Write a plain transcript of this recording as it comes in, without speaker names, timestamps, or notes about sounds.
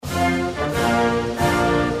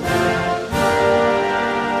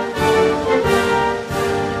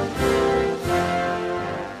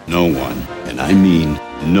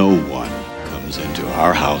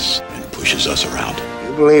pushes us around.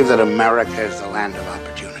 You believe that America is the land of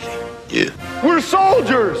opportunity? Yeah. We're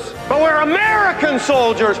soldiers, but we're American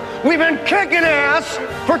soldiers. We've been kicking ass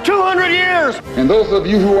for 200 years. And those of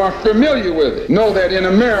you who are familiar with it know that in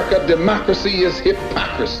America, democracy is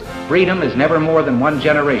hypocrisy. Freedom is never more than one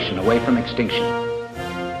generation away from extinction.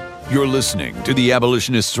 You're listening to the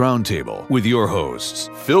Abolitionists Roundtable with your hosts,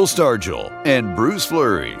 Phil Stargell and Bruce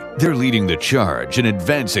Fleury. They're leading the charge in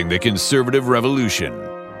advancing the conservative revolution.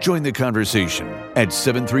 Join the conversation at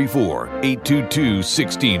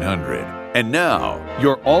 734-822-1600. And now,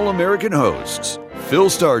 your all-American hosts, Phil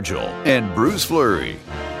Stargell and Bruce Fleury.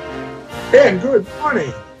 And good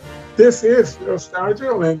morning. This is Phil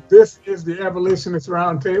Stargell, and this is the Abolitionist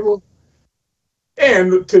Roundtable.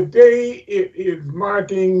 And today it is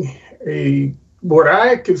marking what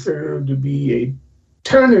I consider to be a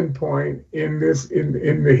turning point in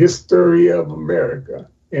the history of America.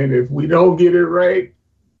 And if we don't get it right,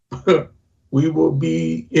 we will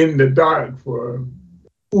be in the dark for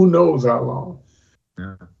who knows how long.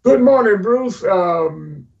 Yeah. Good morning, Bruce.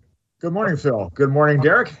 Good morning, Phil. Good morning,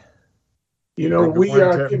 Derek. We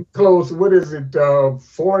are getting close. What is it,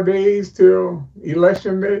 4 days till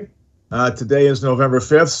Election Day? Today is November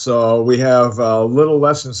 5th, so we have a little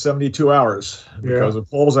less than 72 hours because the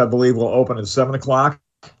polls, I believe, will open at 7 o'clock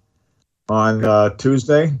on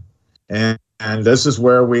Tuesday. And this is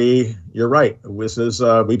where you're right. This is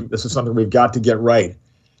something we've got to get right,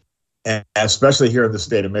 and especially here in the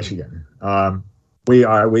state of Michigan. We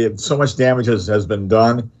have so much damage has been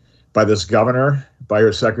done by this governor, by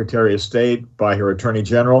her Secretary of State, by her Attorney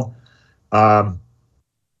General, and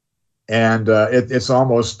it's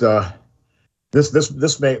almost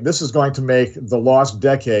this is going to make the lost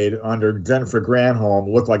decade under Jennifer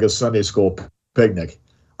Granholm look like a Sunday school picnic,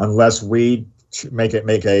 unless we make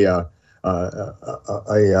a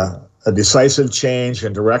decisive change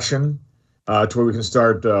in direction to where we can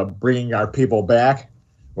start bringing our people back,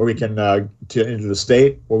 where we can into the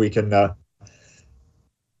state, where we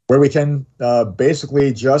can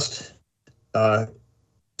basically just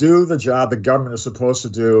do the job the government is supposed to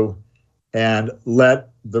do and let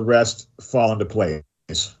the rest fall into place.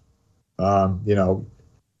 The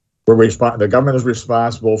government is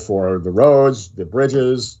responsible for the roads, the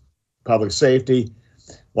bridges, public safety.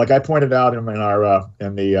 Like I pointed out in my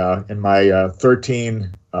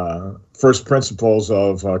 13 first principles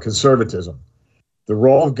of conservatism, the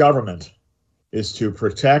role of government is to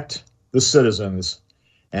protect the citizens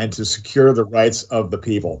and to secure the rights of the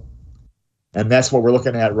people, and that's what we're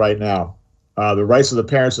looking at right now. The rights of the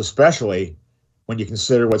parents, especially when you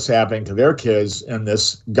consider what's happening to their kids in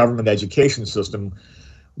this government education system,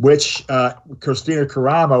 which Christina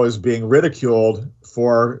Karamo is being ridiculed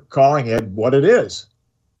for calling it what it is.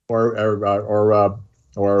 Or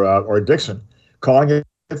Dixon, calling it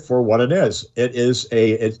for what it is. Instead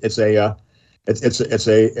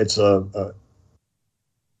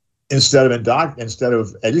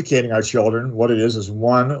of educating our children, what it is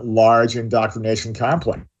one large indoctrination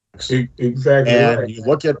complex. Exactly. And right. you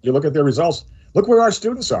look at their results. Look where our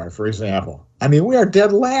students are, for example. I mean, we are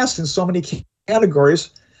dead last in so many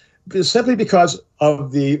categories, simply because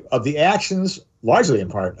of the actions, largely in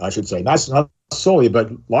part, I should say, not solely, but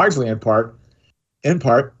largely in part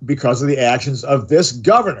because of the actions of this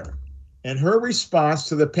governor and her response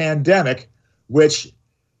to the pandemic, which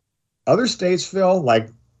other states, Phil, like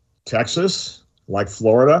Texas, like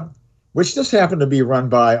Florida, which just happened to be run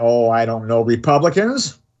by,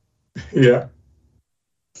 Republicans,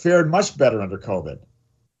 fared much better under COVID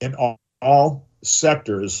in all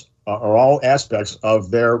sectors or all aspects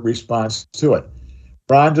of their response to it.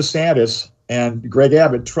 Ron DeSantis and Greg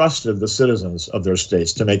Abbott trusted the citizens of their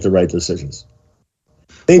states to make the right decisions.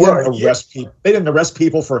 They didn't arrest people. They didn't arrest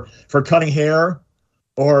people for cutting hair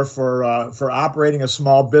or for operating a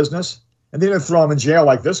small business, and they didn't throw them in jail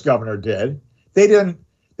like this governor did. They didn't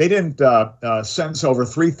sentence over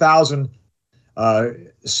 3,000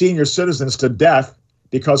 senior citizens to death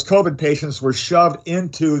because COVID patients were shoved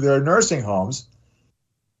into their nursing homes.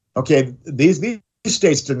 Okay, these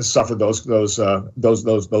states didn't suffer those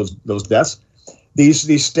deaths.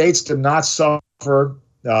 These states did not suffer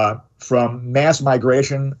from mass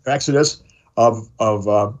migration, exodus of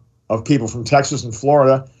people from Texas and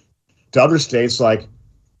Florida to other states like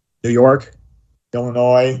New York,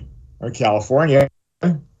 Illinois, or California.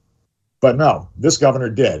 But no, this governor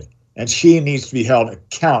did, and she needs to be held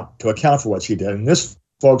to account for what she did. And this,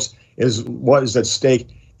 folks, is what is at stake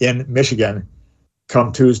in Michigan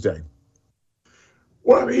come Tuesday.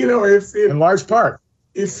 Well, in large part,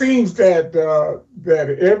 it seems that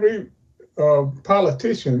every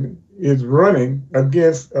politician is running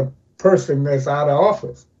against a person that's out of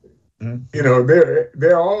office. You know,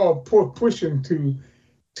 they're all pushing to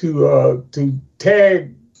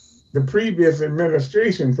tag the previous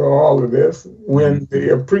administration for all of this when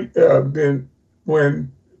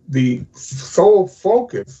when the sole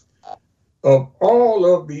focus of all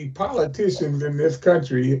of the politicians in this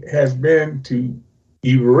country has been to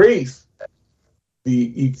erase the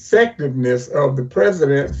effectiveness of the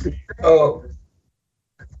presidency of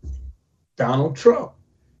Donald Trump.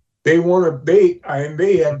 They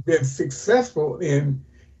have been successful in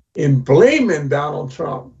blaming Donald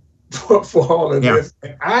Trump for all of this.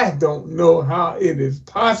 And I don't know how it is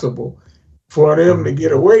possible for them to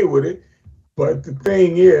get away with it. But the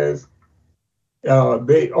thing is,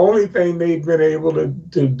 the only thing they've been able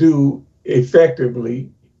to do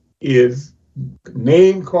effectively is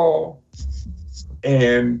name call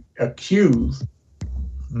and accuse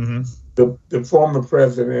the former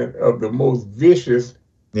president of the most vicious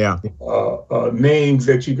names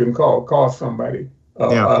that you can call somebody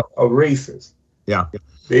a racist.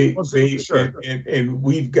 And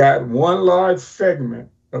we've got one large segment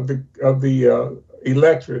of the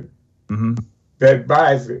electorate that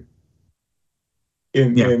buys it.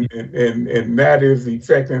 And that is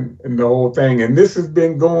affecting the whole thing. And this has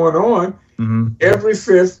been going on ever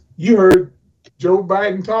since you heard Joe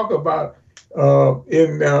Biden talk about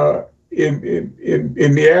in the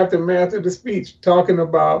aftermath of the speech, talking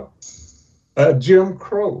about Jim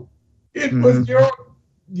Crow. It was the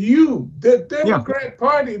Democrat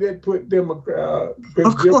Party that put Jim Crow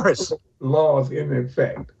laws in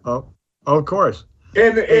effect. Oh, of course.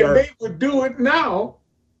 And they would do it now.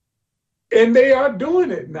 And they are doing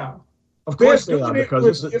it now. Of course they're they are, doing it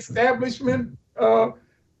because with establishment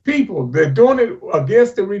people. They're doing it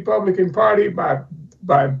against the Republican Party by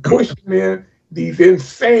pushing in these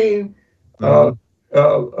insane laws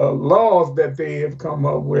that they have come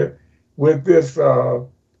up with this the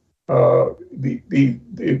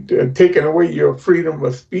taking away your freedom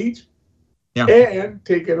of speech and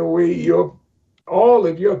taking away all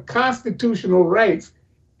of your constitutional rights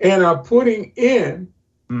and are putting in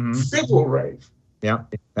civil rights. Yeah,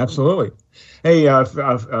 absolutely. Hey,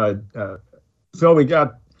 Phil, we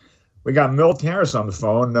got Milt Harris on the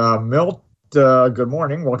phone. Milt, good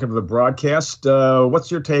morning. Welcome to the broadcast. What's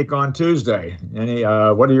your take on Tuesday?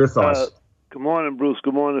 What are your thoughts? Good morning, Bruce.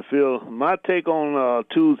 Good morning, Phil. My take on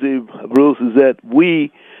Tuesday, Bruce, is that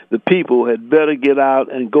we, the people, had better get out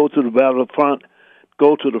and go to the battlefront,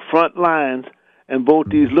 go to the front lines, and vote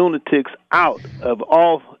these lunatics out of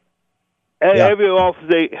every office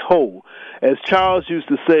they hold. As Charles used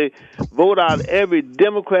to say, vote out every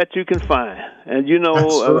Democrat you can find. And,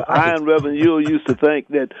 right. Iron Reverend Ewell used to think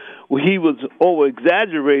that he was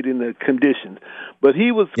over-exaggerating the conditions. But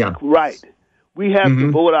he was right. We have to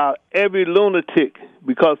vote out every lunatic,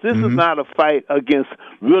 because this is not a fight against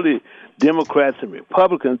really Democrats and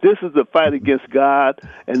Republicans. This is a fight against God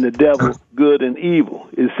and the devil, good and evil.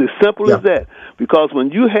 It's as simple as that. Because when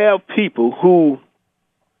you have people who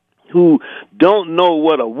don't know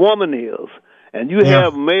what a woman is, and you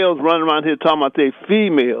have males running around here talking about they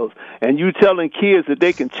females, and you telling kids that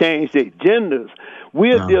they can change their genders,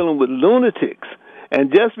 we're dealing with lunatics. And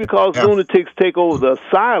just because lunatics take over the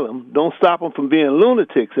asylum, don't stop them from being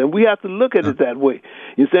lunatics. And we have to look at it that way.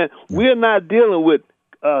 You said we're not dealing with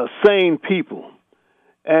sane people,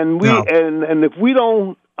 and and if we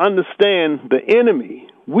don't understand the enemy,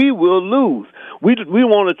 we will lose. We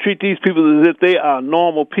want to treat these people as if they are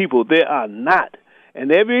normal people. They are not. And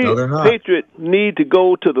every patriot need to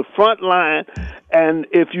go to the front line. And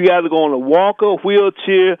if you got to go on a walker,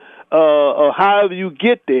 wheelchair, or however you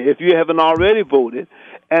get there, if you haven't already voted,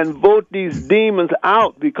 and vote these demons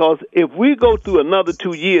out. Because if we go through another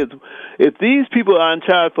 2 years, if these people are in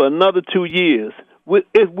charge for another 2 years, we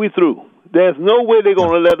through. There's no way they're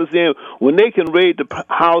going to let us in when they can raid the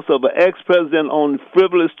house of an ex-president on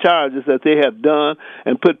frivolous charges that they have done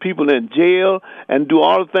and put people in jail and do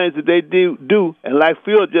all the things that they do. And like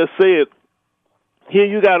Phil just said, here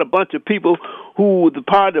you got a bunch of people who were the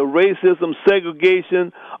part of racism,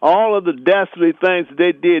 segregation, all of the dastardly things that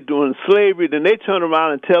they did during slavery. Then they turn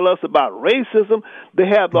around and tell us about racism. They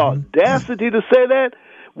have the audacity to say that.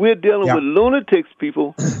 We're dealing with lunatics,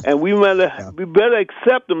 people, and we better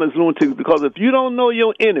accept them as lunatics, because if you don't know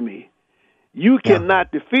your enemy, you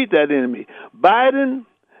cannot defeat that enemy. Biden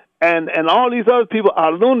and all these other people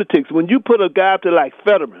are lunatics. When you put a guy up there like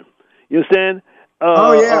Fetterman, you understand?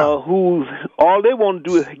 Who's all they want to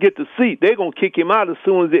do is get the seat. They're going to kick him out as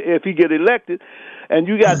soon as if he get elected. And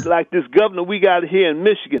you got like this governor we got here in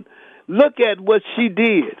Michigan. Look at what she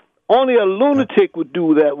did. Only a lunatic would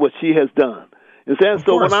do that, what she has done.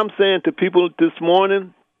 So what I'm saying to people this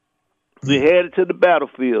morning, we headed to the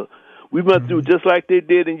battlefield. We must do just like they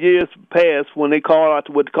did in years past when they call out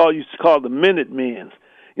to what used to call the Minutemen.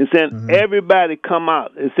 And saying everybody come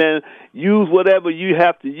out and saying use whatever you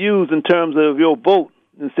have to use in terms of your vote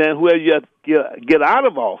and saying whoever you have to get out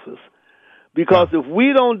of office. Because if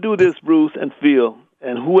we don't do this, Bruce and Phil,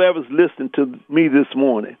 and whoever's listening to me this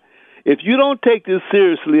morning, if you don't take this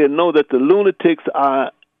seriously and know that the lunatics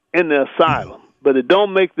are in the asylum, but it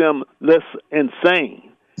don't make them less insane,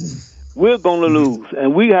 we're going to lose.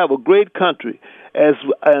 And we have a great country.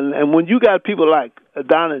 And when you got people like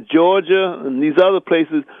down in Georgia and these other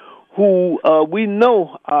places who we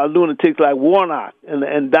know are lunatics like Warnock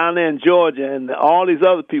and down there in Georgia and all these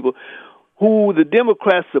other people who the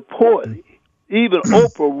Democrats support, even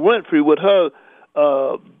Oprah Winfrey with her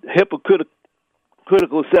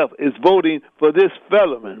hypocritical self is voting for this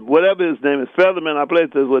Fetterman, whatever his name is. Fetterman, I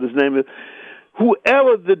believe that's what his name is.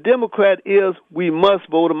 Whoever the Democrat is, we must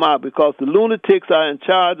vote him out because the lunatics are in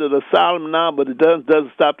charge of the asylum now, but it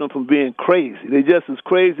doesn't stop them from being crazy. They're just as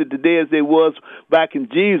crazy today as they was back in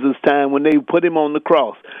Jesus' time when they put him on the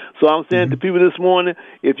cross. So I'm saying to people this morning,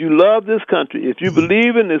 if you love this country, if you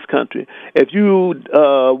believe in this country, if you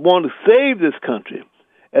want to save this country,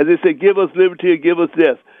 as they say, give us liberty or give us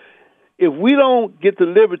death. If we don't get the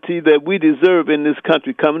liberty that we deserve in this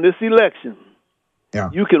country coming this election,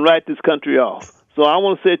 you can write this country off. So I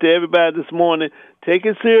want to say to everybody this morning, take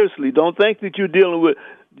it seriously. Don't think that you're dealing with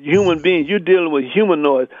human beings. You're dealing with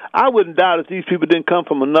humanoids. I wouldn't doubt if these people didn't come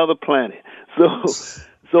from another planet.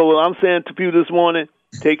 So I'm saying to people this morning,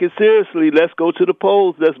 take it seriously. Let's go to the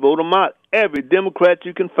polls. Let's vote them out. Every Democrat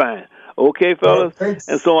you can find. Okay, fellas?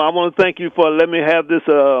 And so I want to thank you for letting me have this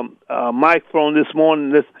microphone this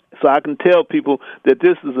morning so I can tell people that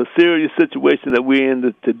this is a serious situation that we're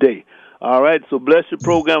in today. All right, so bless your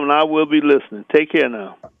program, and I will be listening. Take care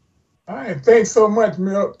now. All right, thanks so much,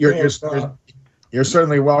 Milt. You're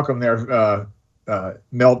certainly welcome there,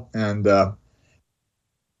 Milt. And I'll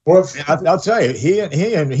tell you, he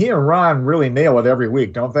and Ron really nail it every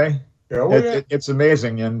week, don't they? Yeah, it's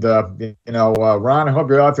amazing. And Ron, I hope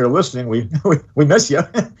you're out there listening. We miss you.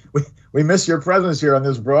 we miss your presence here on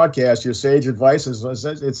this broadcast. Your sage advice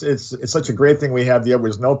it's such a great thing. We have the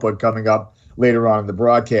Edwards Notebook coming up later on in the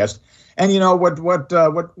broadcast. And what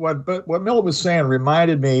Milt was saying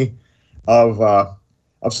reminded me of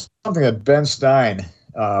something that Ben Stein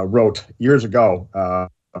wrote years ago,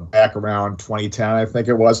 back around 2010, I think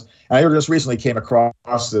it was. And I just recently came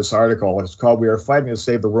across this article. It's called "We Are Fighting to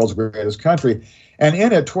Save the World's Greatest Country," and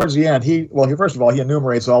in it, towards the end, he first of all he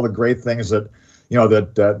enumerates all the great things that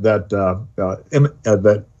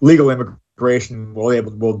that legal immigration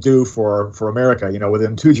will do for America.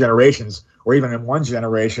 Within 2 generations, or even in 1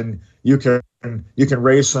 generation, you can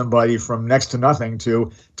raise somebody from next to nothing to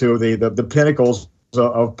the pinnacles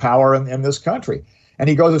of power in this country. And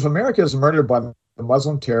he goes, if America is murdered by the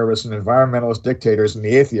Muslim terrorists and environmentalist dictators and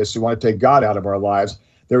the atheists who want to take God out of our lives,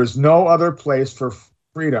 there is no other place for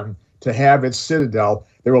freedom to have its citadel.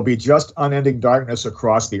 There will be just unending darkness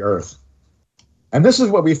across the earth. And this is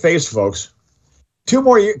what we face, folks. 2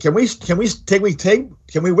 more years. Can we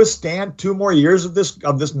withstand 2 more years of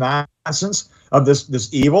this nonsense, of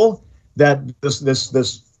this evil, that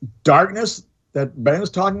this darkness that Ben is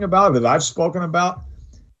talking about, that I've spoken about,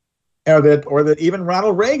 or that even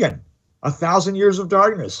Ronald Reagan, 1,000 years of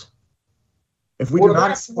darkness. If we do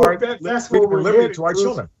not impart liberty to our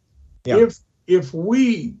children, if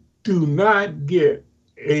we do not get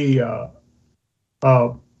a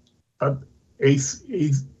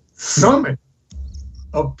summit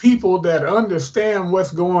of people that understand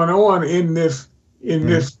what's going on in this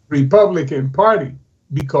Republican Party,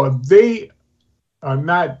 because they are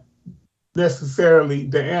not necessarily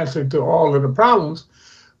the answer to all of the problems,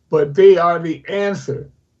 but they are the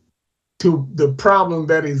answer to the problem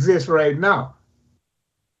that exists right now.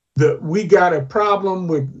 We got a problem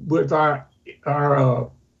with our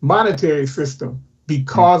monetary system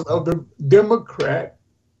because of the Democrat.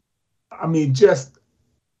 I mean, just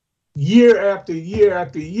year after year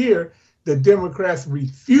after year, the Democrats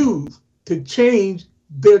refuse to change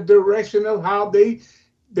the direction of how they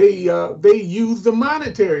use the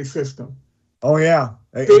monetary system. Oh yeah,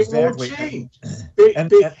 exactly. They won't change. They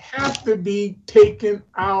have to be taken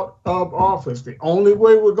out of office. The only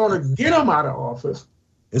way we're going to get them out of office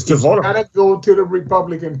is to vote. Got to go to the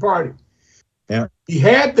Republican Party. Yeah, he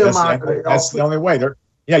had them out of the office. That's the only way.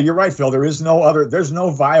 You're right, Phil. There's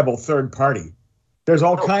no viable third party. There's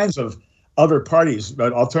all kinds of other parties,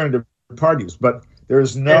 alternative parties, but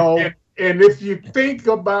there's no. And if you think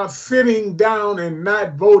about sitting down and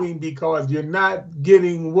not voting because you're not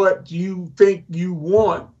getting what you think you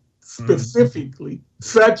want specifically,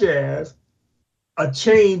 such as a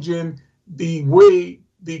change in the way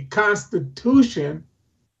the Constitution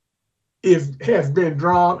has been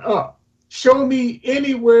drawn up. Show me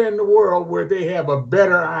anywhere in the world where they have a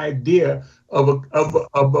better idea of a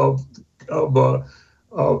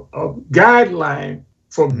guideline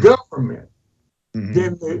for government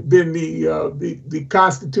than the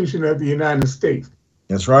Constitution of the United States.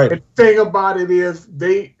 That's right. And the thing about it is,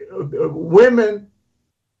 women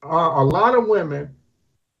are, a lot of women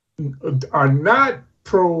are not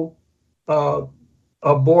pro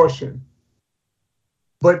abortion,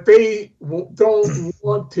 but they don't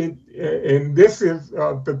want to, and this is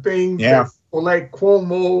the thing that people like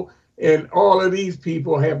Cuomo and all of these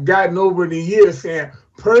people have gotten over the years, saying,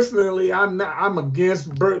 personally, I'm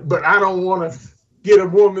against birth, but I don't want to get a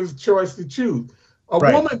woman's choice to choose. A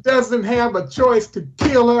woman doesn't have a choice to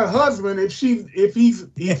kill her husband if he's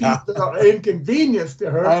inconvenience to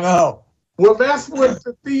her. I know. Well, that's what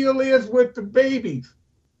the deal is with the babies.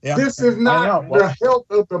 Yeah. This is not the health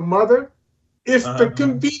of the mother. It's the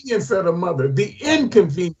convenience of the mother, the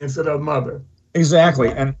inconvenience of the mother.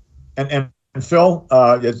 Exactly. And Phil,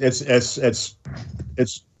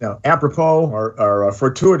 it's apropos or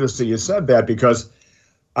fortuitous that you said that, because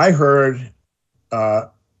I heard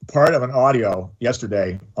part of an audio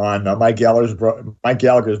yesterday on Mike Gallagher's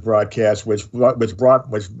broadcast, which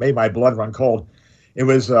made my blood run cold. It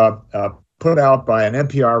was put out by an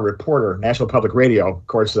NPR reporter, National Public Radio. Of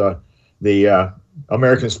course, the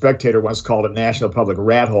American Spectator once called it National Public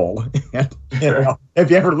Rat Hole. And, if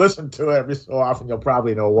you ever listen to it every so often, you'll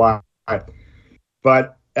probably know why.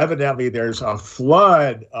 But evidently, there's a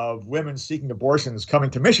flood of women seeking abortions coming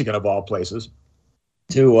to Michigan, of all places,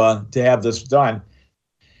 to have this done.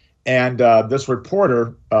 And this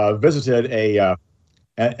reporter visited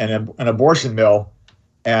an abortion mill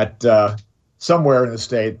at somewhere in the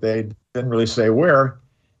state. They didn't really say where.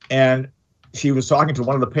 And she was talking to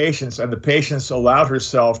one of the patients, and the patients allowed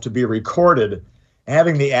herself to be recorded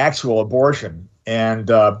having the actual abortion. And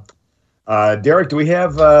Derek, do we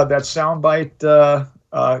have that soundbite?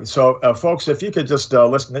 So, folks, if you could just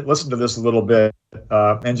listen to this a little bit,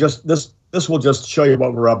 and just this will just show you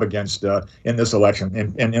what we're up against in this election,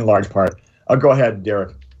 in large part. Go ahead,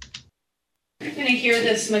 Derek. You're going to hear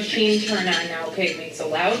this machine turn on now. Okay, it makes a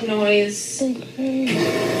loud noise.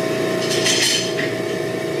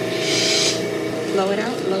 Blow it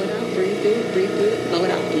out, breathe through it, blow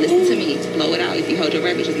it out. Listen to me, blow it out. If you hold your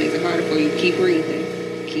breath, it just makes it harder for you. Keep breathing.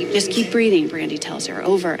 Just keep breathing, Brandy tells her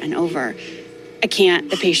over and over. I can't,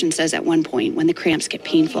 the patient says at one point when the cramps get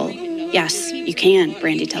painful. Yes, you can,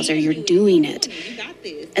 Brandy tells her. You're doing it.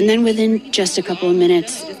 And then within just a couple of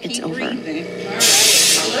minutes, it's over.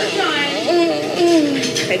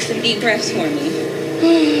 Take some deep breaths for me.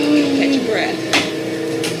 Catch your breath.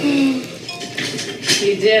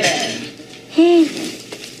 You did it.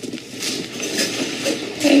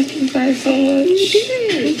 Thank you guys so much.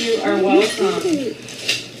 You are welcome.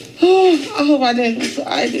 I hope I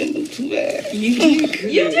didn't do too bad. You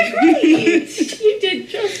did great. You did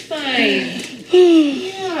just fine.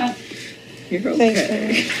 Yeah. You're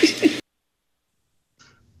okay. Thanks,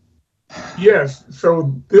 yes.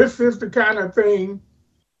 So this is the kind of thing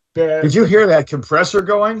that... Did you hear that compressor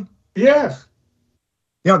going? Yes.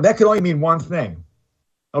 That could only mean one thing.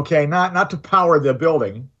 Okay, not to power the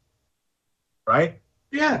building, right?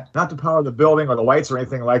 Yeah. Not to power the building or the lights or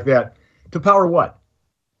anything like that. To power what?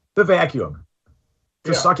 The vacuum.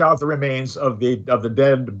 To suck out the remains of the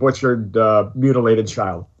dead, butchered, mutilated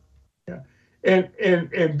child. Yeah. And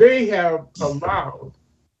they have allowed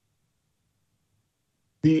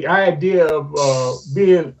the idea of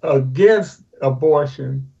being against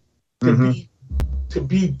abortion to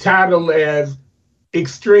be titled as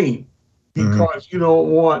extreme, because you don't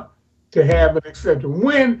want to have an exception.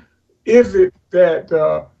 When is it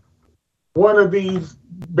that one of these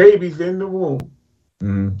babies in the womb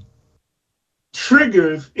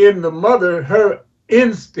triggers in the mother her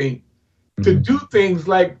instinct to do things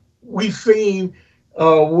like we've seen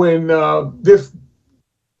when this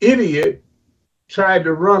idiot tried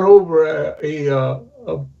to run over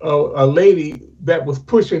a lady that was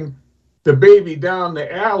pushing the baby down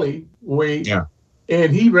the alleyway,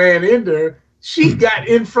 and he ran into her. She got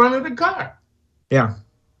in front of the car. Yeah.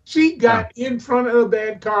 She got in front of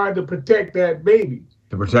that car to protect that baby.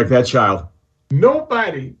 To protect that child.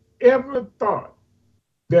 Nobody ever thought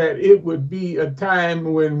that it would be a time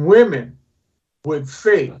when women would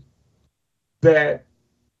say that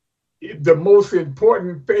the most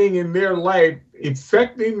important thing in their life,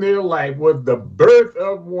 affecting their life, was the birth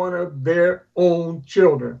of one of their own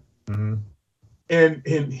children.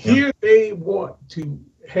 And here they want to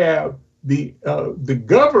have the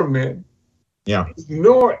government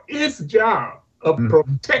ignore its job of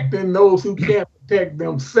protecting those who can't protect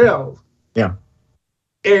themselves.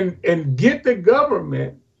 And get the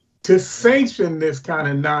government to sanction this kind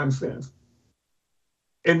of nonsense.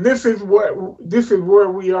 And this is where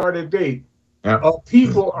we are today.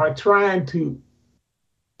 People are trying to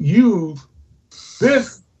use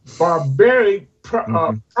this barbaric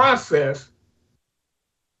process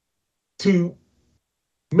to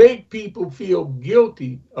make people feel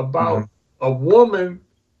guilty about a woman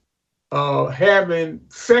having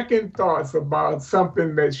second thoughts about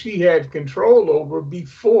something that she had control over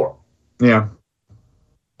before.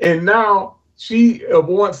 And now she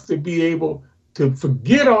wants to be able to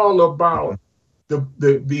forget all about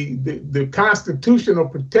the constitutional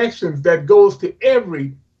protections that goes to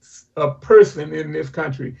every person in this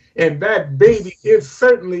country. And that baby is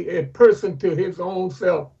certainly a person to his own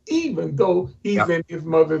self, even though he's in his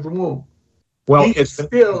mother's womb. Well, he is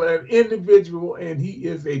still an individual, and he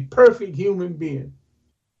is a perfect human being.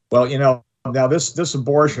 Well, now this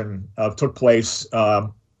abortion took place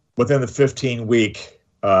within the 15-week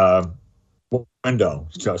window,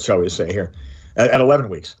 shall we say here, at 11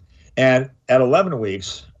 weeks. And at 11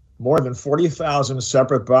 weeks, more than 40,000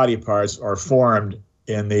 separate body parts are formed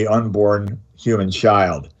in the unborn human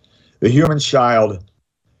child. The human child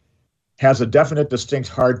has a definite, distinct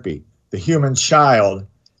heartbeat. The human child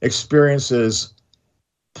experiences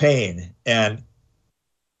pain and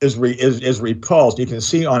is repulsed. You can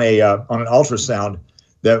see on an ultrasound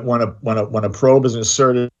that when a probe is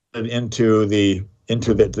inserted into the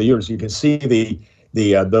uterus, you can see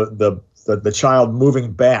the child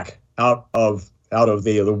moving back out of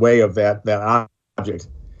the way of that object,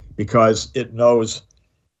 because it knows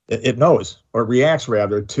or reacts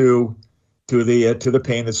rather to the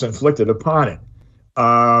pain that's inflicted upon it.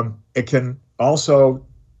 It can also,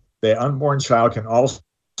 the unborn child can also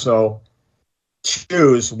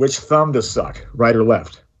choose which thumb to suck, right or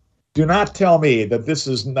left. Do not tell me that this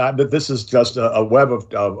is just a web of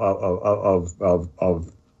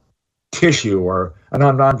tissue, or a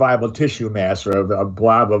non-viable tissue mass, or a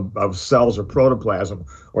blob of cells or protoplasm,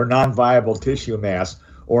 or non-viable tissue mass,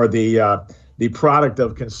 or the product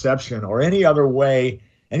of conception, or any other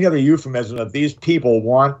euphemism that these people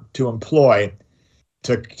want to employ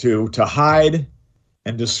to hide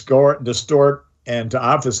and distort and to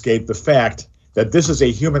obfuscate the fact that this is a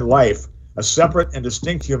human life, a separate and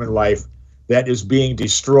distinct human life that is being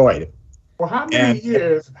destroyed. Well, how many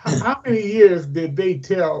years did they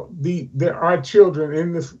tell our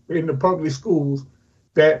children in the public schools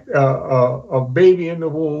that a baby in the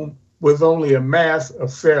womb was only a mass of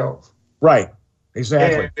cells? Right.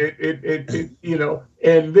 Exactly. And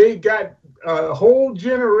and they got a whole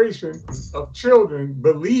generation of children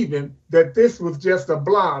believing that this was just a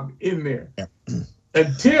blob in there,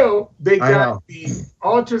 until they got the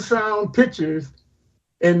ultrasound pictures,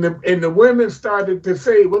 and the women started to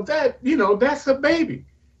say, "Well, that's a baby."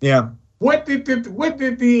 Yeah. What did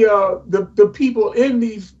the people in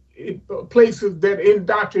these places that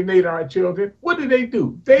indoctrinate our children, what did they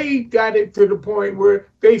do? They got it to the point where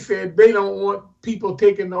they said they don't want people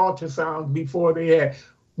taking the ultrasound before they had.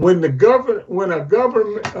 When a government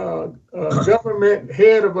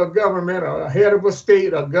head of a government, or a head of a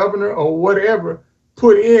state, a governor or whatever,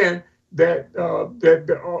 put in that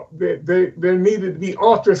there needed to be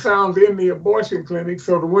ultrasounds in the abortion clinic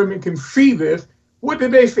so the women can see this, what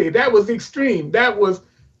did they say? That was extreme. That was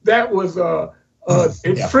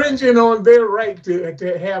infringing on their right to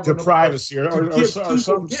have privacy or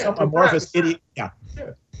some amorphous idiot. Yeah.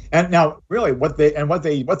 And now, really, what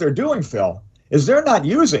they're doing, Phil, is they're not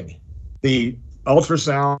using the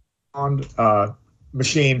ultrasound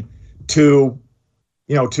machine to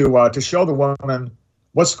show the woman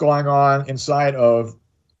what's going on inside of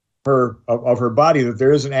her body, that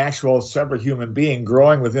there is an actual separate human being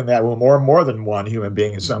growing within that womb, or more than one human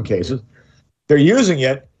being in some cases. They're using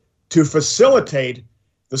it to facilitate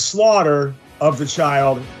the slaughter of the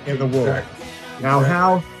child in the womb. Exactly. Now,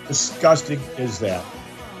 how disgusting is that?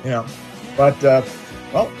 But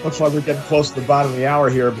looks like we're getting close to the bottom of the hour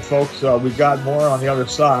here, but folks, we've got more on the other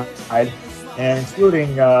side, and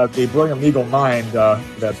including the brilliant legal mind,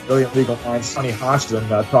 Sunny Hostin,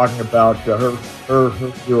 talking about her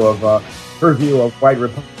view of white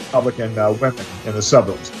Republican women in the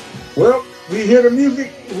suburbs. Well, we hear the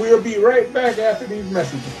music. We'll be right back after these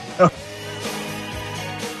messages.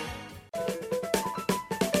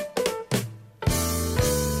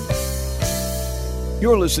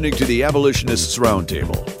 You're listening to the Abolitionists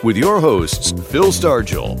Roundtable with your hosts, Phil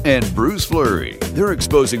Stargell and Bruce Fleury. They're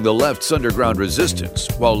exposing the left's underground resistance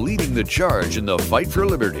while leading the charge in the fight for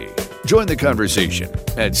liberty. Join the conversation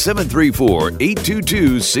at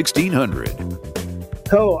 734-822-1600.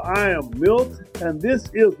 Hello, I am Milt, and this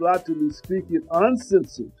is Logically Speaking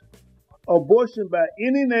Uncensored. Abortion by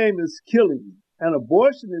any name is killing, and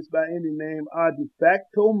abortionists by any name are de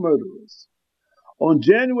facto murderers. On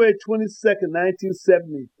January 22,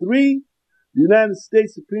 1973, the United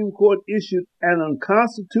States Supreme Court issued an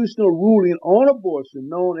unconstitutional ruling on abortion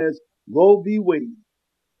known as Roe v. Wade,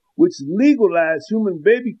 which legalized human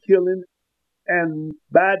baby killing and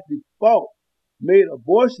by default made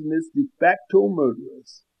abortionists de facto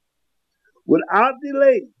murderers. Without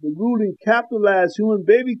delay, the ruling capitalized human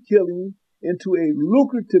baby killing into a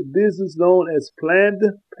lucrative business known as Planned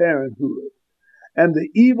Parenthood and the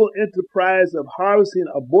evil enterprise of harvesting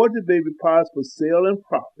aborted baby parts for sale and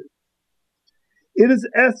profit. It is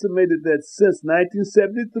estimated that since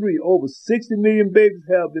 1973, over 60 million babies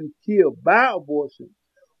have been killed by abortion,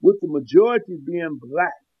 with the majority being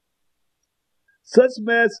black. Such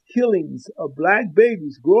mass killings of black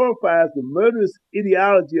babies glorifies the murderous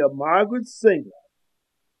ideology of Margaret Sanger,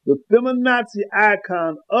 the feminazi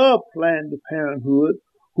icon of Planned Parenthood,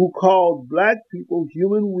 who called black people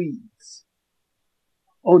human weeds.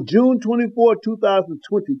 On June 24,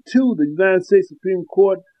 2022, the United States Supreme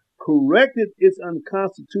Court corrected its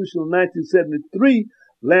unconstitutional 1973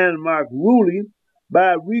 landmark ruling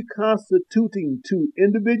by reconstituting to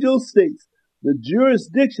individual states the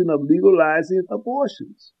jurisdiction of legalizing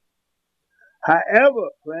abortions. However,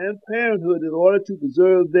 Planned Parenthood, in order to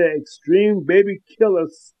preserve their extreme baby killer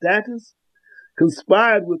status,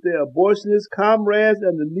 conspired with their abortionist comrades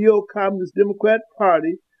and the neo-communist Democrat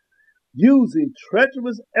Party, using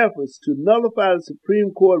treacherous efforts to nullify the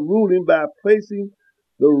Supreme Court ruling by placing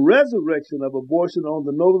the resurrection of abortion on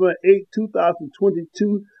the November 8,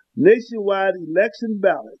 2022 nationwide election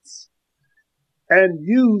ballots, and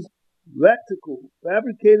used radical,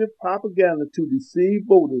 fabricated propaganda to deceive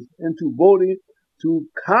voters into voting to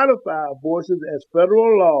codify abortions as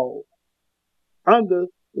federal law under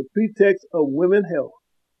the pretext of women's health.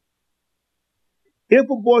 If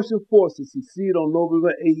abortion forces succeed on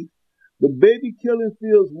November 8th, the baby killing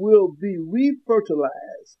fields will be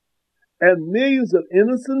refertilized, and millions of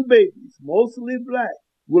innocent babies, mostly black,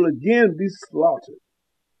 will again be slaughtered.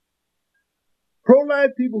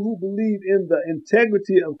 Pro-life people who believe in the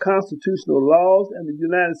integrity of constitutional laws and the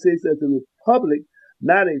United States as a republic,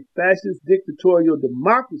 not a fascist dictatorial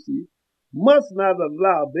democracy, must not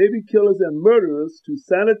allow baby killers and murderers to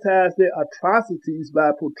sanitize their atrocities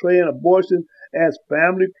by portraying abortion as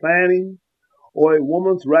family planning or a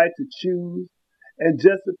woman's right to choose, and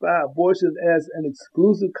justify abortion as an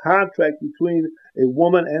exclusive contract between a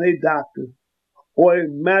woman and a doctor, or a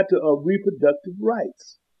matter of reproductive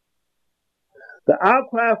rights. The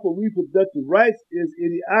outcry for reproductive rights is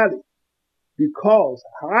idiotic, because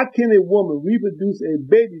how can a woman reproduce a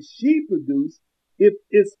baby she produced if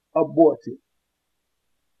it's aborted?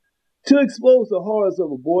 To expose the horrors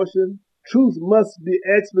of abortion, truth must be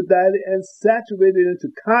expedited and saturated into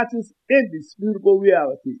conscious, indisputable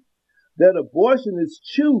reality that abortionists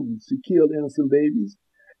choose to kill innocent babies,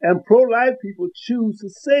 and pro-life people choose to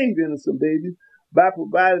save innocent babies by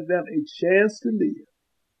providing them a chance to live.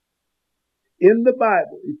 In the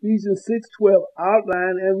Bible, Ephesians 6:12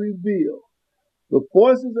 outline and reveal the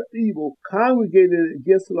forces of evil congregated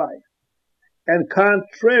against life, and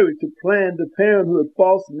contrary to Planned Parenthood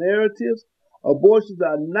false narratives, abortions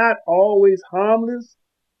are not always harmless,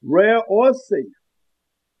 rare, or safe.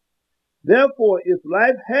 Therefore, if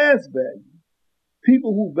life has value,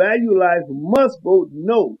 people who value life must vote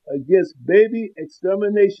no against baby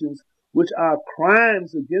exterminations, which are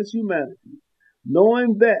crimes against humanity,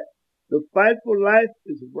 knowing that the fight for life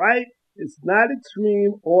is right, it's not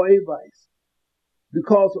extreme or a vice.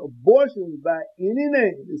 Because abortion by any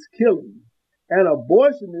name is killing, and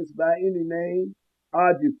abortionists by any name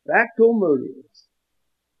are de facto murderers.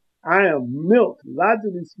 I am Milt,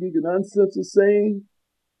 logically speaking, uncensored, saying,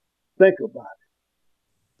 think about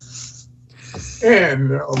it.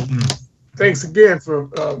 And thanks again for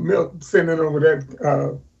Milt sending over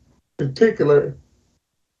that particular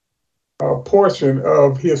portion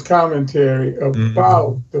of his commentary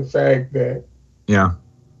about the fact that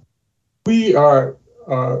we are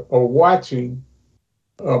watching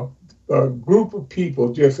a group of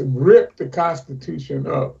people just rip the Constitution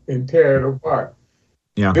up and tear it apart.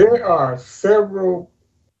 There are several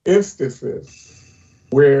instances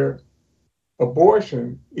where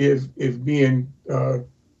abortion is being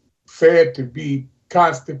said to be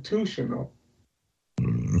constitutional.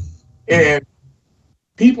 And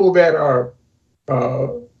people that are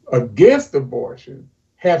against abortion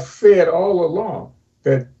have said all along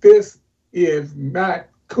that this is not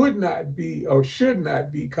could not be or should not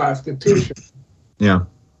be constitutional. Yeah.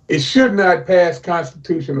 It should not pass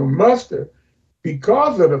constitutional muster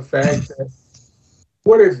because of the fact that,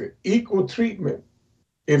 what is it? Equal treatment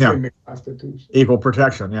is in the Constitution. Equal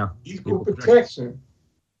protection, yeah. Equal protection.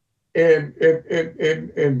 And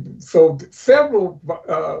so several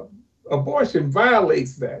abortion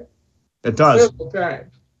violates that. It does. Several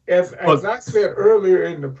times. As I said earlier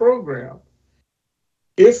in the program,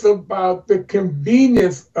 it's about the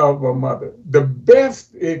convenience of a mother. The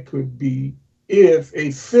best it could be is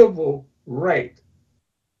a civil right.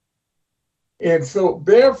 And so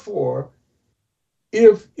therefore,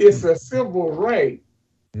 if it's a civil right,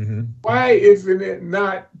 why isn't it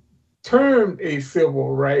not termed a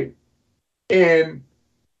civil right? And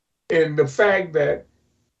the fact that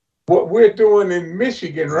what we're doing in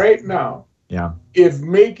Michigan right now is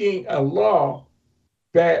making a law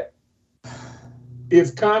that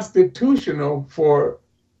is constitutional for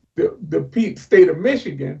the state of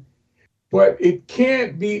Michigan, but it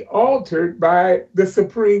can't be altered by the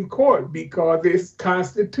Supreme Court because it's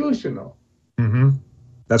constitutional.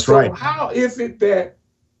 That's right. So how is it that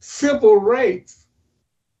civil rights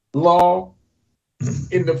law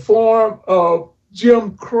in the form of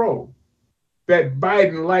Jim Crow that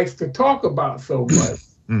Biden likes to talk about so much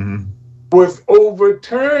was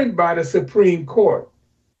overturned by the Supreme Court?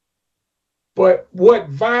 But what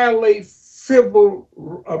violates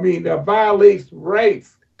violates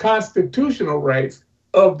rights, constitutional rights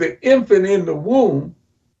of the infant in the womb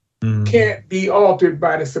can't be altered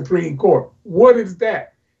by the Supreme Court. What is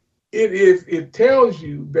that? It tells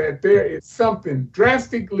you that there is something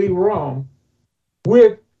drastically wrong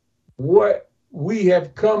with what we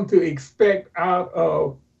have come to expect out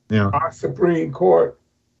of our Supreme Court,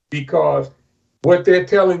 because what they're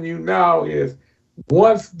telling you now is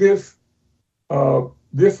once this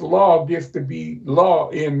law gets to be law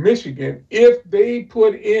in Michigan, if they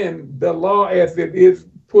put in the law as it is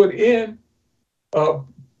put in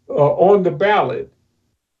on the ballot,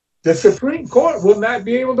 the Supreme Court will not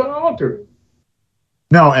be able to alter it.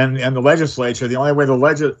 No, and the legislature, the only way the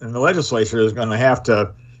legislature is going to have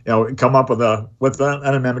to, come up with an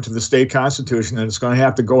amendment to the state constitution, and it's going to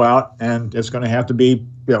have to go out and it's going to have to be,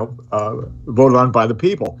 voted on by the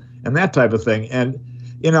people and that type of thing. And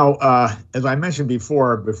as I mentioned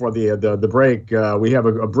before the break, we have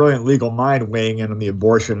a brilliant legal mind weighing in on the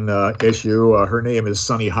abortion issue. Her name is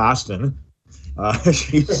Sunny Hostin.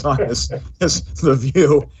 She's on The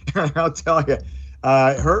View, and I'll tell you,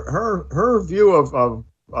 her view of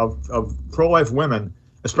pro-life women,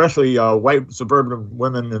 especially white suburban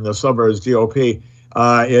women in the suburbs GOP,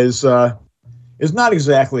 is not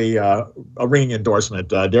exactly a ringing endorsement.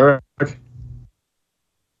 Derek?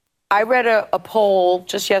 I read a poll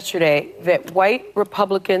just yesterday that white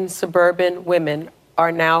Republican suburban women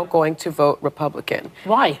are now going to vote Republican.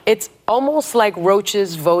 Why? It's almost like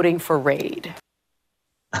roaches voting for Raid.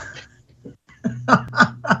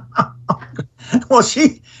 Well,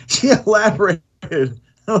 she elaborated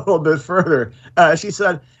a little bit further. She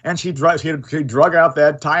said, and she drug out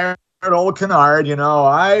that tired old canard.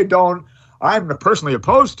 I'm personally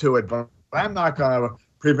opposed to it, but I'm not going to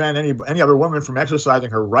prevent any other woman from exercising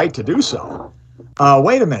her right to do so.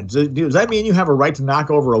 Wait a minute. Does that mean you have a right to knock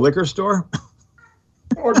over a liquor store?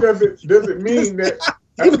 Or does it mean that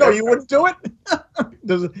even though you wouldn't do it?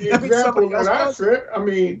 Does it? The example that I said.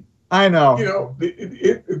 I know.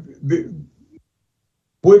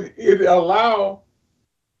 Would it allow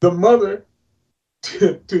the mother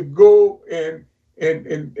to go and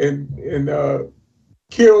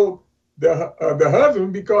kill the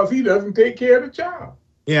husband because he doesn't take care of the child?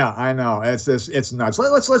 Yeah, I know. It's nuts.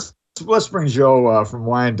 Let's bring Joe from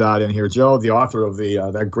Wyandotte in here. Joe, the author of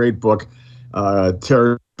that great book,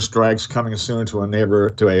 Terror Strikes, coming soon to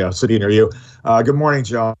a city near you. Good morning,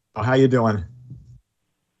 Joe. How you doing?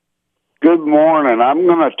 Good morning. I'm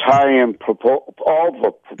going to tie in all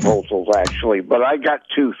the proposals, actually, but I got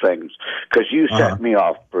two things, because you set me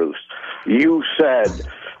off, Bruce. You said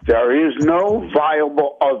there is no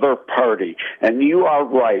viable other party, and you are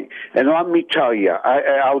right. And let me tell you,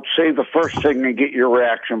 I would say the first thing and get your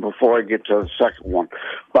reaction before I get to the second one.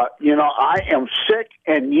 But, I am sick,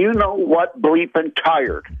 and you know what, bleeping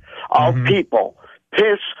tired of people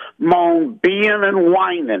piss, moan, being and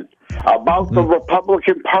whining about the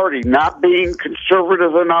Republican Party not being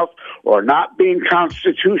conservative enough, or not being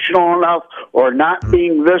constitutional enough, or not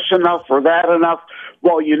being this enough or that enough.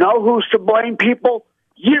 Well, you know who's to blame, people?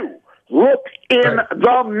 You. Look in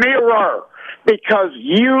the mirror, because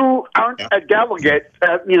you aren't a delegate,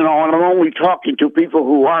 and I'm only talking to people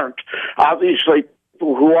who aren't. Obviously,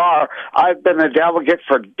 people who are. I've been a delegate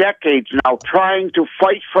for decades now, trying to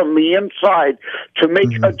fight from the inside to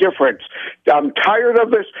make a difference. I'm tired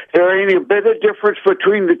of this. There ain't a bit of difference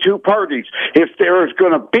between the two parties. If there is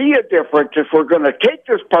going to be a difference, if we're going to take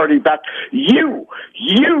this party back, you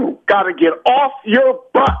got to get off your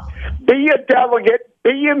butt. Be a delegate.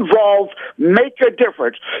 Be involved, make a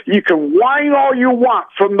difference. You can whine all you want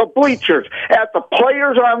from the bleachers, at the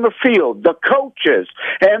players on the field, the coaches,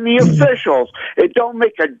 and the officials. It don't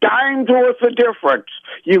make a dime's worth of difference.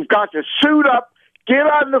 You've got to suit up, get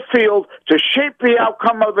on the field to shape the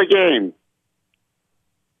outcome of the game.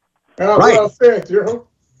 Right. Well said, Joe.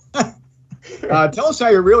 Tell us how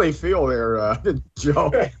you really feel there,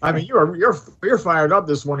 Joe. I mean, you're fired up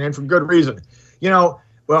this morning, and for good reason. You know.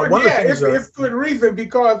 Well, it's good reason,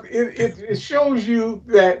 because it shows you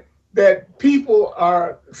that people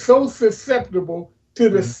are so susceptible to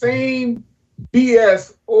the same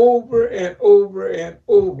BS over and over and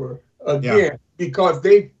over again, because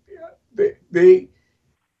they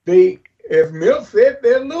as Mill said,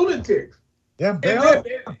 they're lunatics. Yeah, they are.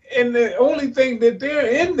 And the only thing that they're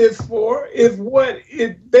in this for is what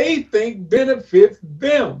they think benefits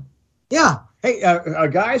them. Yeah. Hey,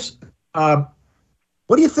 guys.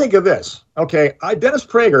 What do you think of this? Okay, Dennis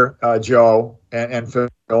Prager, Joe, and Phil,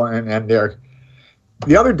 and Derek,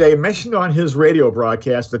 the other day mentioned on his radio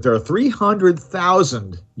broadcast that there are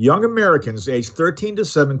 300,000 young Americans aged 13 to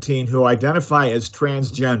 17 who identify as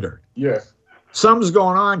transgender. Yes. Something's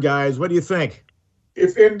going on, guys. What do you think?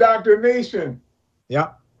 It's indoctrination. Yeah.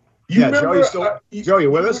 Remember, Joe,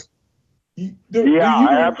 you with us?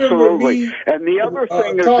 Absolutely. And the other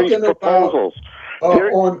thing is these proposals.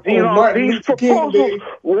 These proposals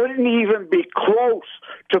wouldn't even be close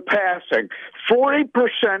to passing.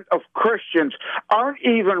 40% of Christians aren't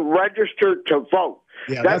even registered to vote.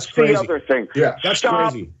 Yeah, that's crazy. The other thing. Yeah, that's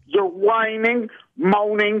Stop crazy. Your whining,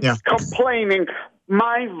 moaning, complaining.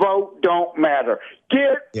 My vote don't matter.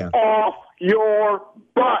 Get off your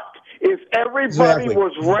butt. If everybody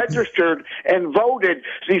was registered and voted,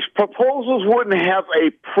 these proposals wouldn't have a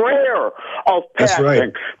prayer of passing.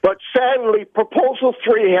 Right. But sadly, Proposal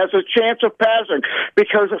 3 has a chance of passing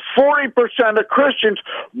because 40% of Christians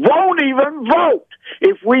won't even vote.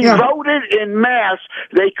 If we voted in mass,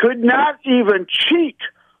 they could not even cheat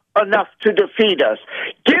enough to defeat us.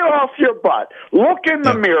 Get off your butt. Look in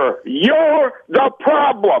the mirror. You're the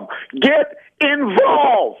problem. Get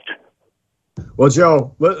involved. Well,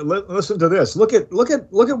 Joe, listen to this. Look at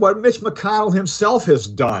what Mitch McConnell himself has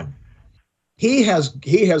done. He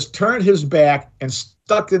has turned his back and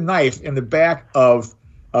stuck the knife in the back of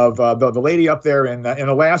the lady up there in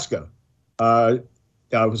Alaska.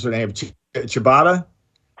 What's her name? Chibata.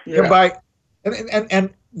 Yeah.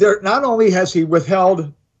 And there, not only has he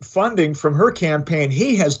withheld funding from her campaign,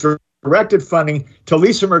 he has directed funding to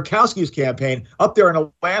Lisa Murkowski's campaign up there in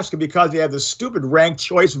Alaska because they have this stupid ranked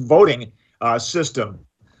choice voting system,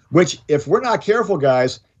 which, if we're not careful,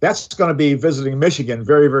 guys, that's going to be visiting Michigan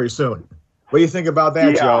very, very soon. What do you think about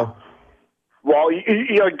that, Joe? Well,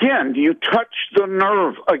 again, you touch the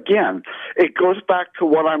nerve again. It goes back to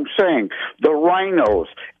what I'm saying. The rhinos.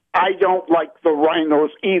 I don't like the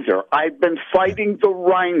rhinos either. I've been fighting the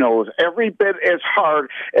rhinos every bit as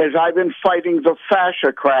hard as I've been fighting the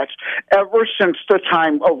fascocrats ever since the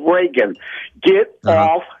time of Reagan. Get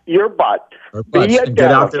off your butt. Be a delegate.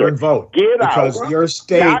 Get out there and vote. Get because out. Your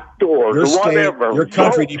state, knock doors, your state, whatever. your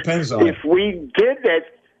country vote. Depends on it.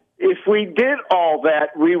 If we did all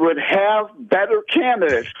that, we would have better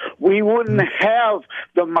candidates. We wouldn't have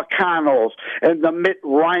the McConnells and the Mitt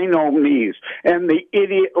Romneys and the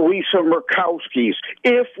idiot Lisa Murkowskis.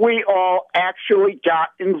 If we all actually got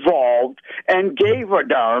involved and gave a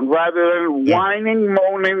darn rather than whining,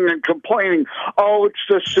 moaning, and complaining, oh, it's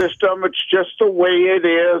the system, it's just the way it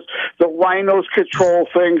is, the rhinos control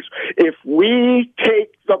things. If we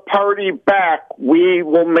take the party back, we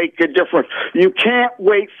will make a difference. You can't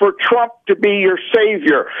wait for Trump to be your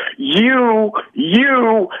savior. You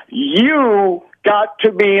got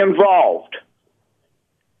to be involved.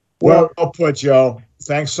 Well put, Joe.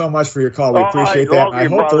 Thanks so much for your call. We appreciate that. I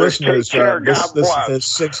hope the listeners this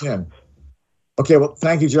sinks in. Okay, well,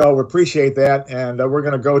 thank you, Joe. We appreciate that. And we're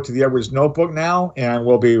going to go to the Edwards Notebook now, and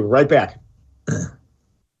we'll be right back.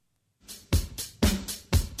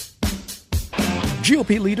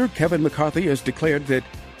 GOP leader Kevin McCarthy has declared that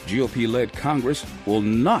GOP-led Congress will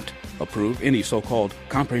not approve any so-called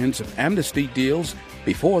comprehensive amnesty deals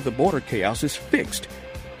before the border chaos is fixed.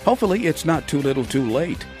 Hopefully, it's not too little too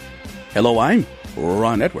late. Hello, I'm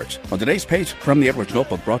Ron Edwards. On today's page from the Edwards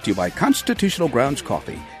Notebook, brought to you by Constitutional Grounds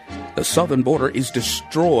Coffee. the southern border is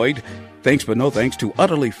destroyed, thanks but no thanks to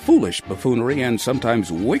utterly foolish buffoonery and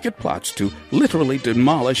sometimes wicked plots to literally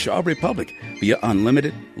demolish our republic via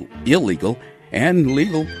unlimited, illegal, and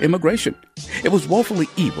legal immigration. It was woefully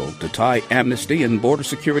evil to tie amnesty and border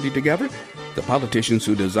security together. The politicians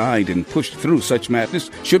who designed and pushed through such madness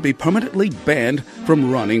should be permanently banned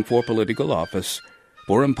from running for political office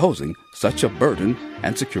for imposing such a burden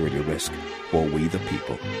and security risk for we the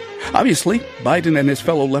people. Obviously, Biden and his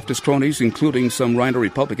fellow leftist cronies, including some Rhino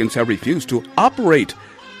Republicans, have refused to operate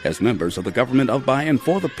as members of the government of, by, and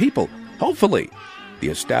for the people. Hopefully, the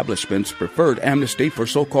establishment's preferred amnesty for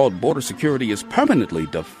so-called border security is permanently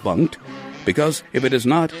defunct, because if it is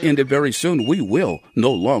not ended very soon, we will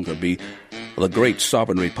no longer be the great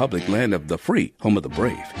sovereign republic, land of the free, home of the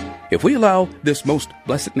brave. If we allow this most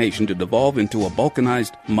blessed nation to devolve into a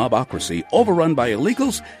balkanized mobocracy overrun by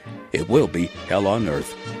illegals, it will be hell on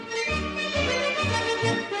earth.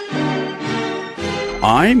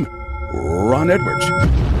 I'm Ron Edwards.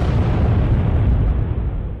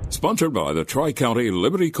 Sponsored by the Tri-County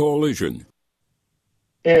Liberty Coalition.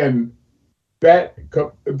 And that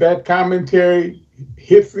commentary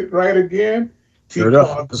hits it right again,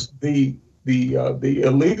 because the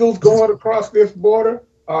illegals going across this border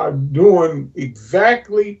are doing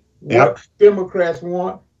exactly what Democrats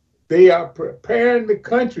want. They are preparing the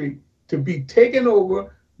country to be taken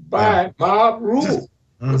over by mob rule.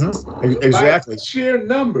 Mm-hmm. Exactly. By sheer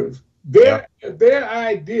numbers. Their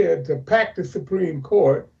idea to pack the Supreme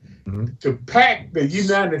Court, to pack the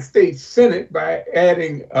United States Senate by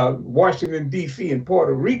adding Washington, D.C. and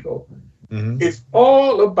Puerto Rico, it's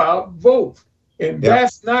all about votes. And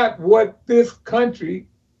that's not what this country,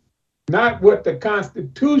 not what the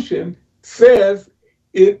Constitution says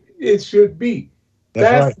it should be.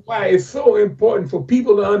 That's why it's so important for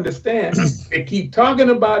people to understand. They keep talking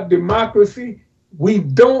about democracy. We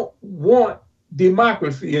don't want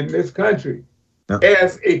democracy in this country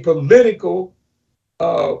as a political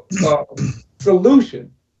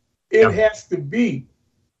solution. It has to be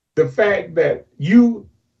the fact that you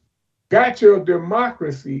got your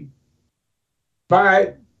democracy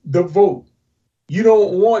by the vote. You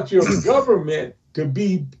don't want your government to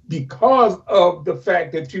be because of the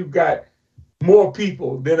fact that you got more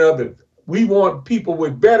people than others. We want people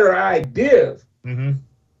with better ideas to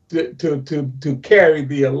carry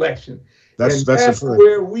the election. That's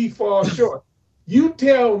where we fall short. You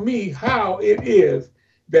tell me how it is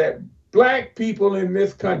that Black people in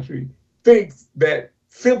this country think that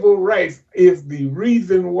civil rights is the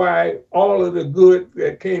reason why all of the good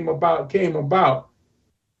that came about,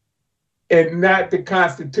 and not the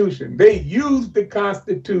Constitution. They used the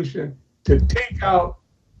Constitution to take out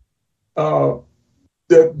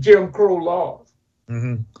the Jim Crow laws.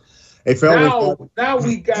 Now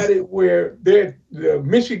we got it where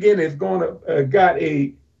Michigan is going to got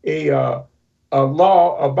a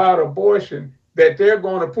law about abortion that they're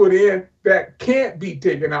going to put in that can't be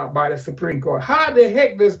taken out by the Supreme Court. How the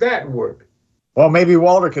heck does that work? Well, maybe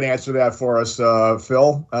Walter can answer that for us,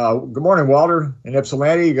 Phil. Good morning, Walter in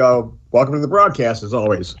Ypsilanti. Welcome to the broadcast, as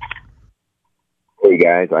always. Hey,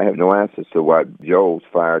 guys. I have no answers to what Joe's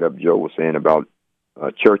fired up. Joe was saying about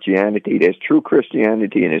churchianity. There's true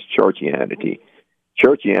Christianity and there's churchianity.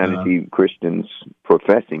 Churchianity, Christians,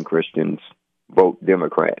 professing Christians, vote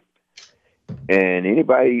Democrat. And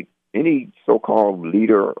any so-called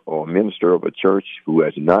leader or minister of a church who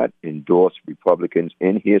has not endorsed Republicans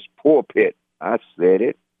in his pulpit, I said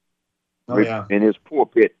it, in his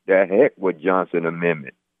pulpit, the heck with Johnson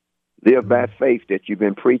Amendment. Live by faith that you've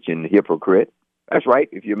been preaching, hypocrite. That's right.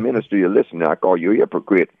 If you're a minister, you're listening, I call you a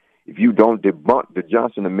hypocrite. If you don't debunk the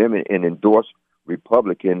Johnson Amendment and endorse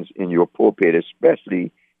Republicans in your pulpit,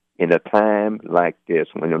 especially in a time like this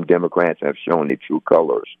when them Democrats have shown their true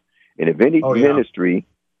colors. And if any ministry,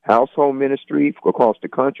 household ministry across the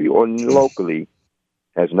country or locally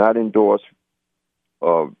has not endorsed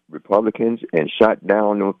Republicans and shot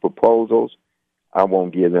down those proposals, I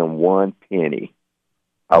won't give them one penny.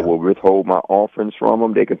 I will withhold my offerings from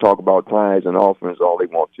them. They can talk about tithes and offerings all they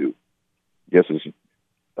want to.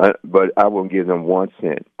 But I won't give them 1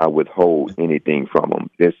 cent. I withhold anything from them.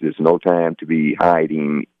 This is no time to be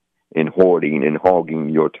hiding and hoarding and hogging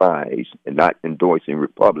your tithes and not endorsing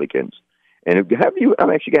Republicans. And I'm actually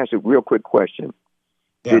going to ask a real quick question.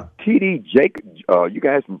 Did T.D. Jacob, you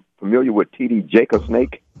guys familiar with T.D. Jacob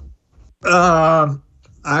Snake?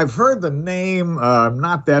 I've heard the name. I'm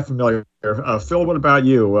not that familiar. Phil, what about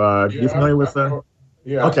you? You familiar with that?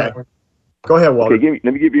 Yeah. Okay. Go ahead, Walter. Okay,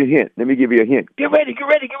 let me give you a hint. Get ready.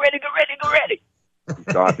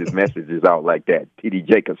 Start his messages out like that. T.D.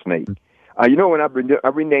 Jacob Snake. You know, when I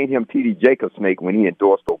renamed him T.D. Jacob Snake when he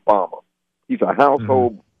endorsed Obama. He's a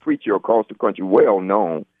household preacher across the country, well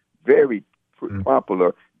known, very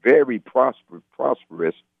popular, very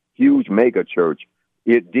prosperous, huge mega church.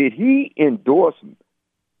 Did he endorse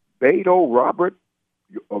Beto Robert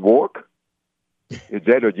O'Rourke? Is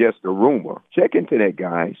that just a rumor? Check into that,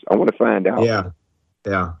 guys. I want to find out. Yeah.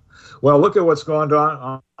 Well, look at what's going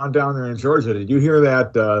on down there in Georgia. Did you hear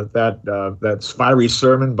that fiery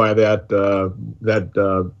sermon by that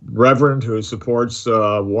reverend who supports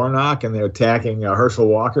Warnock, and they're attacking Herschel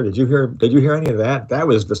Walker? Did you hear any of that? That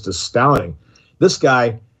was just astounding. This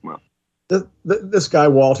guy, this guy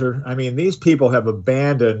Walter. I mean, these people have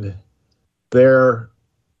abandoned their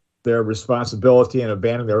responsibility and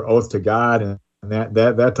abandoned their oath to God and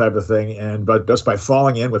that type of thing. But just by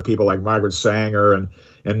falling in with people like Margaret Sanger and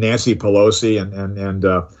Nancy Pelosi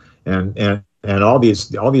and all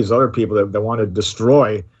these other people that want to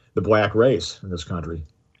destroy the black race in this country.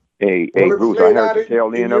 Hey, Bruce, I heard the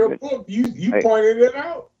tail end of it. You pointed it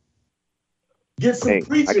out. Get some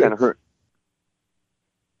preachers.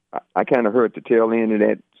 I kind of heard the tail end of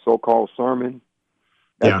that so-called sermon.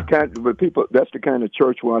 That's the kind of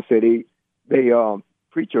church where I said they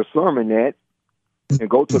preach a sermon at and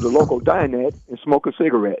go to the local dinette and smoke a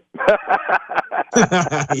cigarette.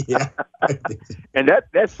 Yeah. And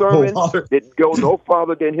that sermon didn't go no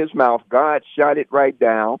farther than his mouth. God shot it right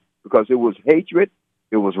down because it was hatred,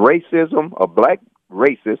 it was racism, a black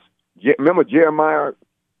racist. Remember Jeremiah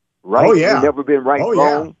Wright? Oh, yeah. He never been right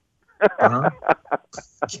wrong. Yeah. God,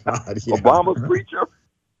 yeah. Obama's preacher,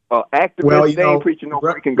 activists, they ain't preaching no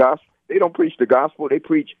freaking gospel. They don't preach the gospel. They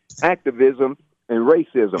preach activism and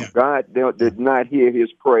racism. Yeah. God did not hear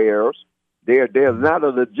his prayers. They're not a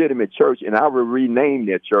legitimate church, and I will rename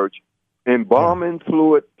their church Embalming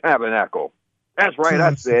Fluid Tabernacle. That's right,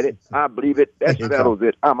 I said it. I believe it. That settles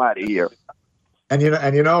it. I'm out of here. And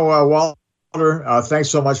you know, Walter, thanks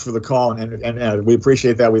so much for the call, and we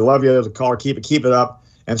appreciate that. We love you as a caller. Keep it up,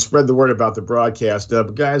 and spread the word about the broadcast.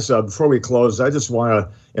 But guys, before we close, I just want to,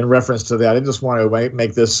 in reference to that, I just want to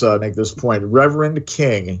make this point. Reverend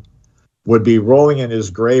King would be rolling in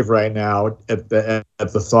his grave right now at the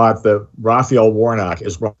thought that Raphael Warnock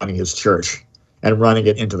is running his church and running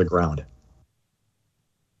it into the ground.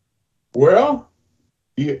 Well,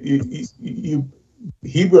 he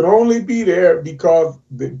would only be there because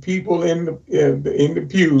the people in the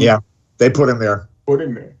pews. Yeah, they put him there.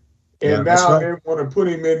 And now they want to put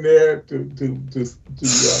him in there to do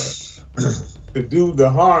the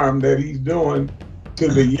harm that he's doing to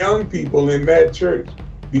the young people in that church.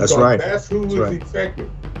 Because that's who is affected.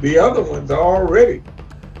 The other ones are already.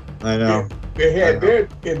 I know. They had their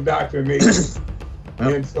indoctrination.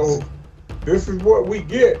 And so this is what we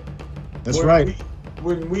get. That's right.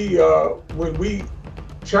 When we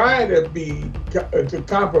try to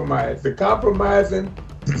compromise, the compromising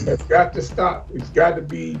has got to stop. It's got to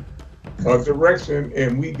be a direction,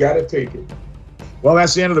 and we got to take it. Well,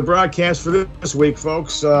 that's the end of the broadcast for this week,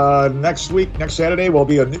 folks. Next Saturday, will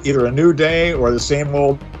be either a new day or the same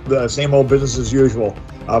old business as usual.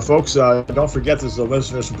 Folks, don't forget this is a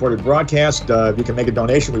listener-supported broadcast. If you can make a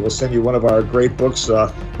donation, we will send you one of our great books,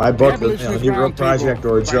 my book, The Negro Project,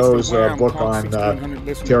 or Joe's book on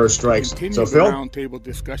terror strikes. So, Phil? Roundtable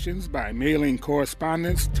discussions by mailing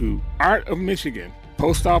correspondence to Art of Michigan,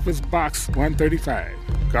 Post Office Box 135,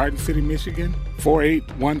 Garden City, Michigan,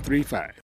 48135.